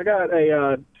got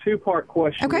a two-part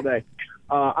question today.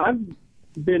 I've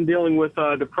been dealing with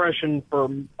depression for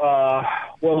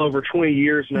well over 20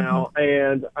 years now,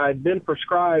 and I've been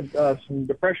prescribed some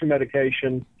depression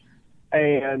medication,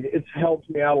 and it's helped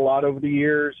me out a lot over the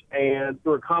years. And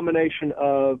through a combination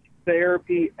of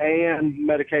therapy and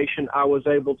medication, I was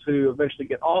able to eventually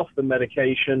get off the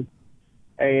medication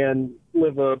and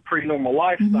live a pretty normal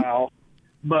lifestyle.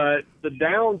 But the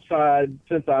downside,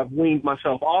 since I've weaned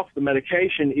myself off the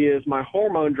medication, is my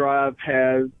hormone drive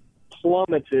has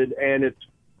plummeted, and it's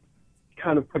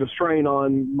kind of put a strain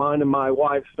on mine and my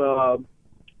wife's love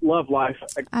life.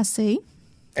 I see.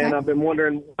 And I've been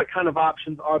wondering what kind of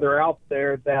options are there out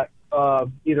there that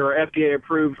either are FDA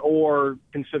approved or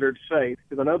considered safe?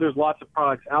 Because I know there's lots of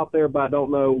products out there, but I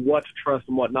don't know what to trust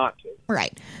and what not to.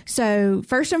 Right. So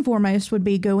first and foremost would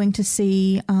be going to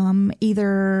see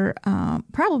either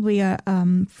probably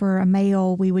for a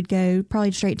male, we would go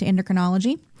probably straight to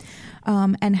endocrinology.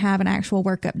 And have an actual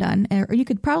workup done. Or you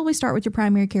could probably start with your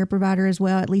primary care provider as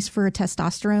well, at least for a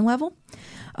testosterone level,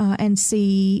 and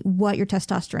see what your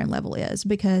testosterone level is.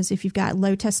 Because if you've got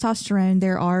low testosterone,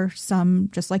 there are some,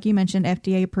 just like you mentioned,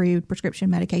 FDA-approved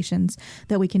prescription medications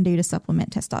that we can do to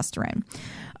supplement testosterone.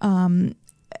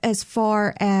 As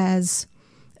far as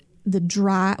the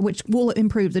drive, which will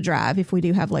improve the drive if we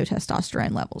do have low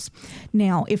testosterone levels.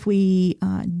 Now, if we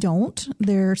don't,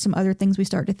 there are some other things we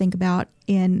start to think about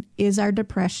is our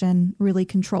depression really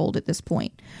controlled at this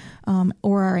point,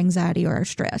 or our anxiety or our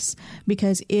stress?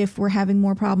 Because if we're having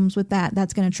more problems with that,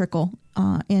 that's going to trickle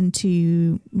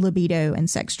into libido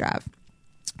and sex drive.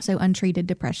 So untreated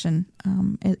depression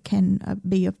it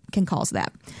can cause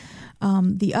that.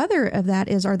 The other of that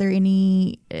is, are there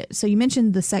any, so you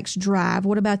mentioned the sex drive.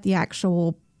 What about the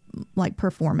actual like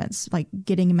performance, like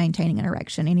getting and maintaining an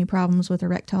erection? Any problems with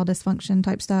erectile dysfunction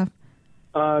type stuff?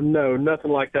 No,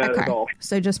 nothing like that at all.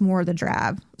 So just more of the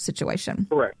drive situation.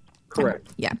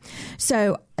 Correct. Yeah.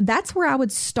 So that's where I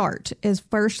would start is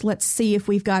first, let's see if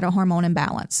we've got a hormone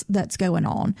imbalance that's going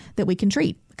on that we can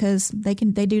treat, because they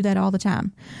do that all the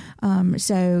time.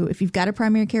 So if you've got a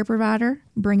primary care provider,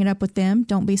 bring it up with them.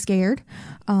 Don't be scared.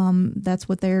 That's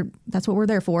what we're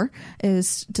there for,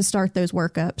 is to start those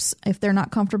workups. If they're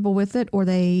not comfortable with it or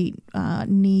they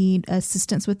need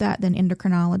assistance with that, then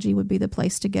endocrinology would be the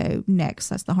place to go next.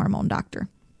 That's the hormone doctor.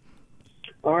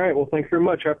 All right. Well, thanks very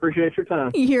much. I appreciate your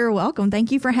time. You're welcome.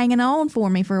 Thank you for hanging on for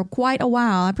me for quite a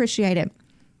while. I appreciate it.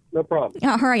 No problem.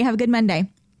 All right. Have a good Monday.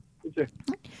 You too.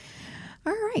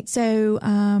 All right. So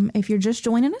if you're just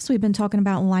joining us, we've been talking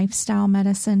about lifestyle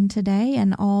medicine today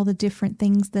and all the different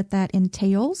things that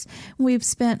entails. We've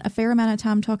spent a fair amount of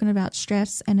time talking about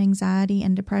stress and anxiety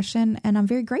and depression, and I'm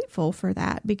very grateful for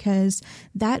that, because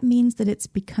that means that it's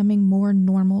becoming more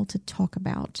normal to talk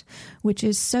about, which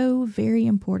is so very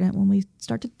important when we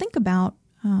start to think about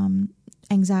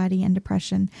anxiety and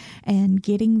depression and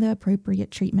getting the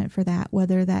appropriate treatment for that,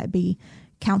 whether that be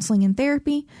counseling and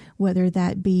therapy, whether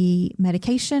that be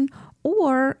medication,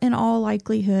 or in all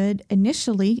likelihood,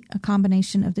 initially a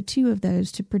combination of the two of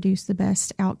those to produce the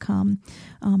best outcome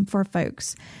for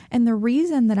folks. And the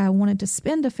reason that I wanted to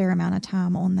spend a fair amount of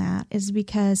time on that is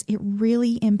because it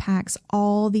really impacts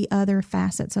all the other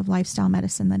facets of lifestyle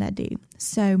medicine that I do.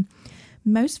 So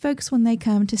most folks, when they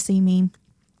come to see me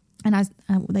and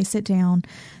they sit down,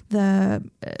 the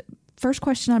first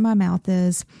question out of my mouth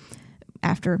is,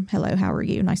 after, hello, how are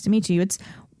you? Nice to meet you. It's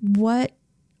what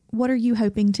are you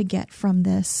hoping to get from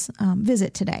this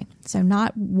visit today? So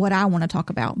not what I want to talk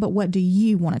about, but what do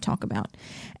you want to talk about?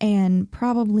 And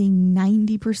probably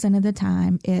 90% of the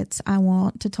time it's, I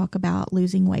want to talk about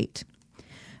losing weight.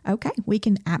 Okay, we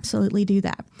can absolutely do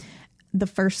that. The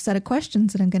first set of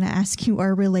questions that I'm going to ask you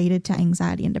are related to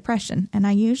anxiety and depression. And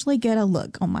I usually get a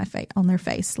look on their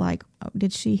face like, oh,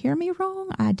 did she hear me wrong?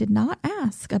 I did not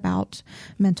ask about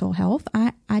mental health.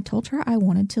 I told her I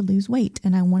wanted to lose weight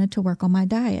and I wanted to work on my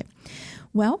diet.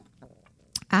 Well,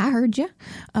 I heard you.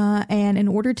 And in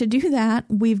order to do that,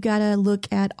 we've got to look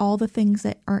at all the things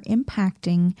that are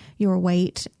impacting your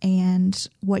weight and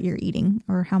what you're eating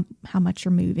or how much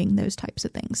you're moving, those types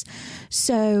of things.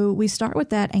 So we start with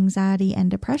that anxiety and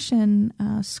depression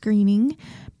screening,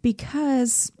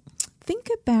 because think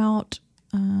about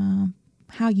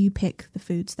how you pick the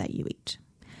foods that you eat.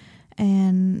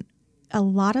 And a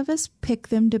lot of us pick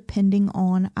them depending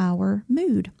on our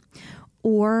mood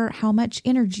or how much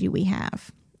energy we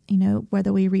have. You know,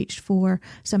 whether we reach for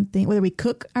something, whether we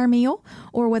cook our meal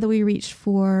or whether we reach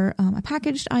for a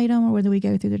packaged item or whether we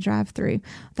go through the drive-through.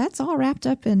 That's all wrapped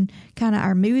up in kind of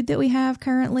our mood that we have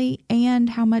currently and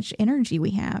how much energy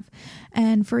we have.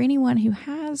 And for anyone who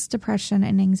has depression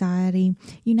and anxiety,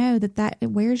 you know that it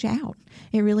wears you out.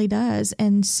 It really does.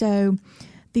 And so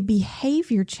the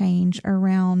behavior change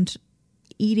around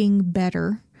eating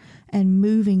better and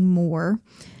moving more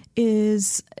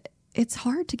it's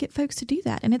hard to get folks to do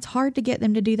that. And it's hard to get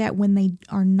them to do that when they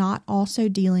are not also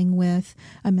dealing with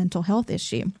a mental health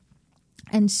issue.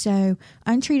 And so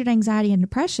untreated anxiety and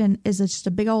depression is just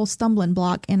a big old stumbling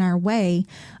block in our way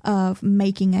of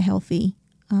making a healthy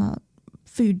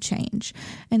food change.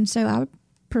 And so I would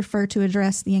prefer to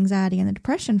address the anxiety and the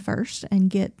depression first and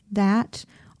get that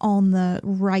on the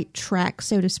right track,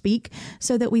 so to speak,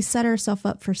 so that we set ourselves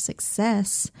up for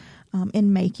success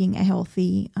in making a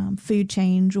healthy food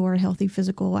change or a healthy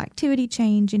physical activity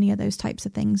change, any of those types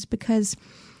of things, because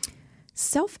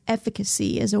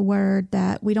self-efficacy is a word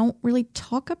that we don't really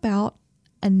talk about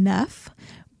enough,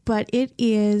 but it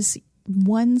is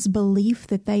one's belief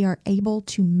that they are able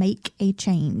to make a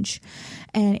change.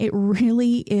 And it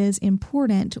really is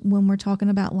important when we're talking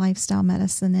about lifestyle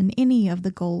medicine and any of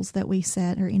the goals that we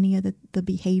set or any of the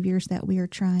behaviors that we are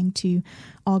trying to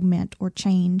augment or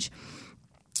change.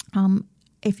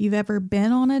 If you've ever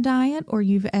been on a diet or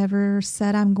you've ever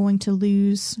said, I'm going to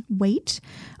lose weight,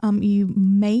 you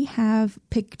may have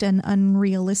picked an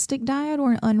unrealistic diet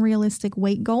or an unrealistic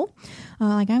weight goal.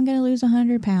 Like, I'm going to lose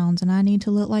 100 pounds and I need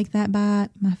to look like that by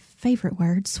my favorite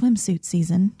word, swimsuit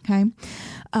season. Okay.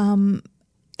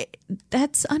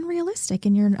 That's unrealistic,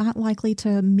 and you're not likely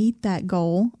to meet that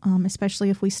goal,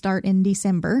 especially if we start in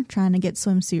December trying to get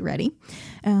swimsuit ready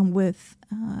with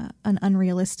an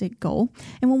unrealistic goal.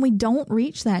 And when we don't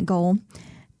reach that goal,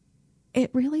 it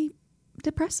really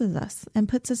depresses us and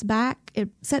puts us back. It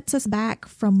sets us back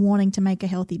from wanting to make a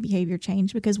healthy behavior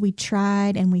change because we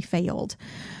tried and we failed.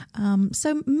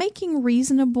 So making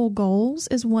reasonable goals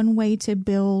is one way to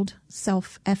build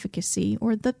self-efficacy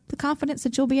or the confidence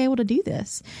that you'll be able to do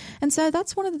this. And so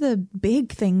that's one of the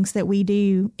big things that we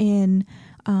do in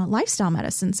lifestyle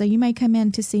medicine. So you may come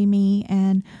in to see me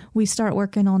and we start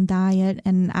working on diet,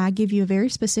 and I give you a very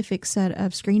specific set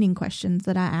of screening questions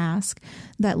that I ask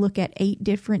that look at 8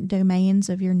 different domains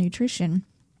of your nutrition.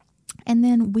 And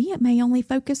then we may only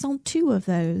focus on 2 of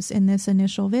those in this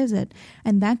initial visit.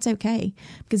 And that's okay,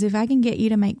 because if I can get you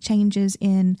to make changes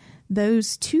in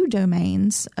those 2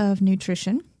 domains of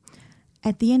nutrition,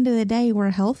 at the end of the day, we're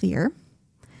healthier.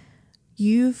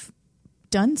 You've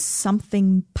done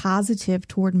something positive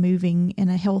toward moving in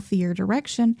a healthier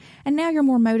direction. And now you're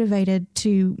more motivated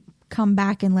to come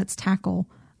back and let's tackle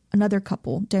another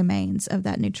couple domains of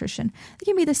that nutrition. It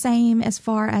can be the same as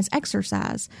far as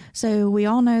exercise. So we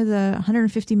all know the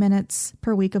 150 minutes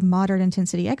per week of moderate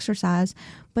intensity exercise.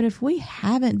 But if we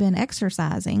haven't been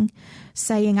exercising,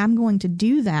 saying I'm going to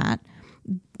do that,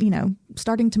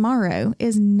 starting tomorrow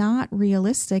is not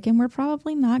realistic, and we're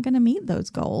probably not going to meet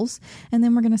those goals. And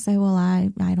then we're going to say, well,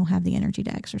 I don't have the energy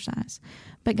to exercise.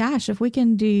 But gosh, if we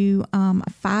can do a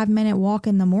 5-minute walk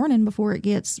in the morning before it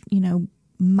gets,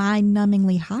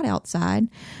 mind-numbingly hot outside,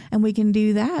 and we can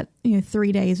do that,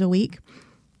 3 days a week,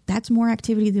 that's more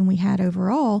activity than we had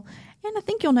overall. And I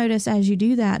think you'll notice as you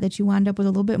do that you wind up with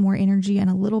a little bit more energy and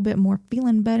a little bit more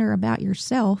feeling better about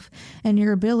yourself and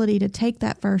your ability to take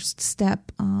that first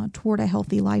step toward a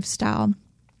healthy lifestyle.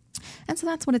 And so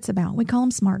that's what it's about. We call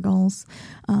them SMART goals,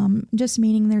 just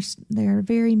meaning they're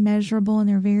very measurable and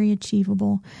they're very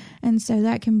achievable. And so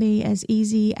that can be as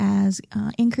easy as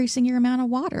increasing your amount of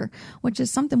water, which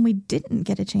is something we didn't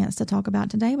get a chance to talk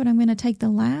about today, but I'm going to take the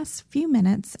last few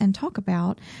minutes and talk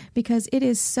about, because it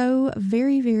is so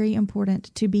very, very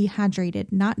important to be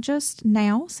hydrated, not just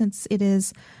now, since it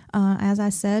is as I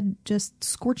said, just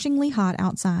scorchingly hot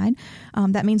outside.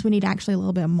 That means we need actually a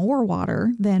little bit more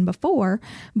water than before.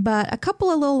 But a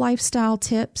couple of little lifestyle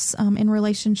tips in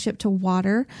relationship to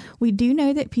water. We do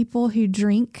know that people who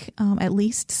drink at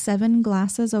least 7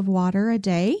 glasses of water a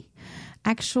day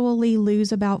actually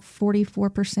lose about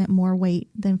 44% more weight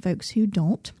than folks who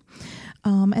don't.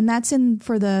 And that's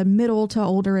for the middle to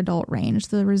older adult range.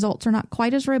 The results are not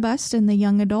quite as robust in the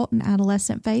young adult and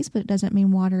adolescent phase, but it doesn't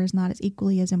mean water is not as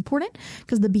equally as important,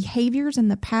 because the behaviors and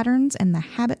the patterns and the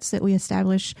habits that we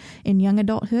establish in young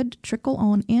adulthood trickle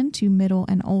on into middle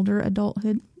and older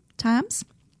adulthood times.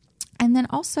 And then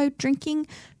also drinking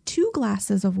 2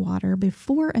 glasses of water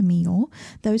before a meal.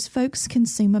 Those folks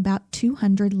consume about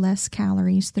 200 less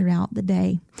calories throughout the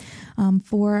day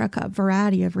for a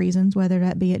variety of reasons, whether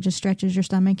that be it just stretches your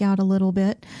stomach out a little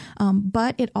bit,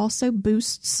 but it also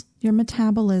boosts your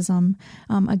metabolism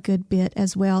a good bit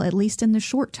as well, at least in the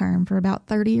short term. For about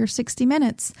 30 or 60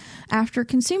 minutes after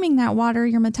consuming that water,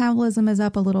 your metabolism is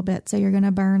up a little bit, so you're going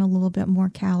to burn a little bit more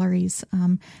calories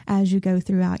as you go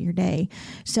throughout your day.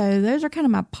 So those are kind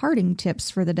of my parting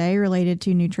tips for the day related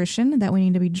to nutrition, that we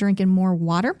need to be drinking more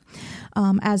water.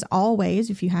 As always,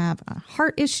 if you have a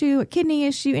heart issue, a kidney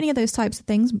issue, any of those types of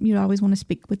things, you always want to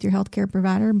speak with your healthcare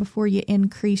provider before you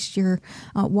increase your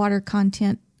water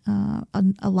content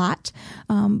a lot.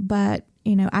 But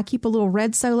I keep a little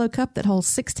red Solo cup that holds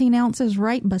 16 ounces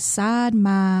right beside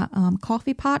my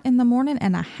coffee pot in the morning,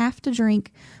 and I have to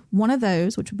drink one of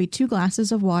those, which would be 2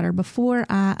 glasses of water, before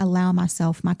I allow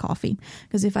myself my coffee.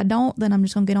 Because if I don't, then I'm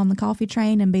just going to get on the coffee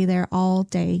train and be there all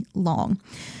day long.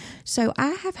 So I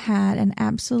have had an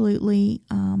absolutely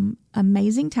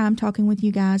amazing time talking with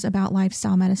you guys about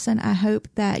lifestyle medicine. I hope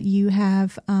that you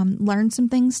have learned some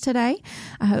things today.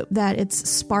 I hope that it's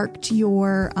sparked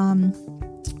your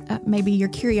maybe your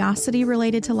curiosity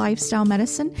related to lifestyle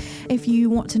medicine. If you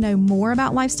want to know more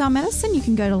about lifestyle medicine, you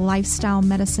can go to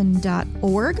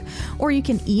lifestylemedicine.org, or you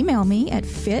can email me at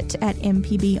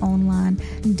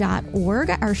fit@mpbonline.org.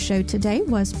 Our show today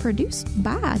was produced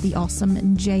by the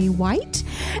awesome Jay White,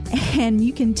 and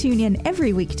you can tune in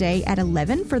every weekday at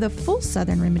 11 for the full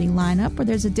Southern Remedy lineup, where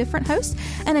there's a different host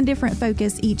and a different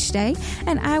focus each day.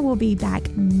 And I will be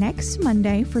back next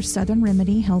Monday for Southern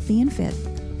Remedy Healthy and Fit.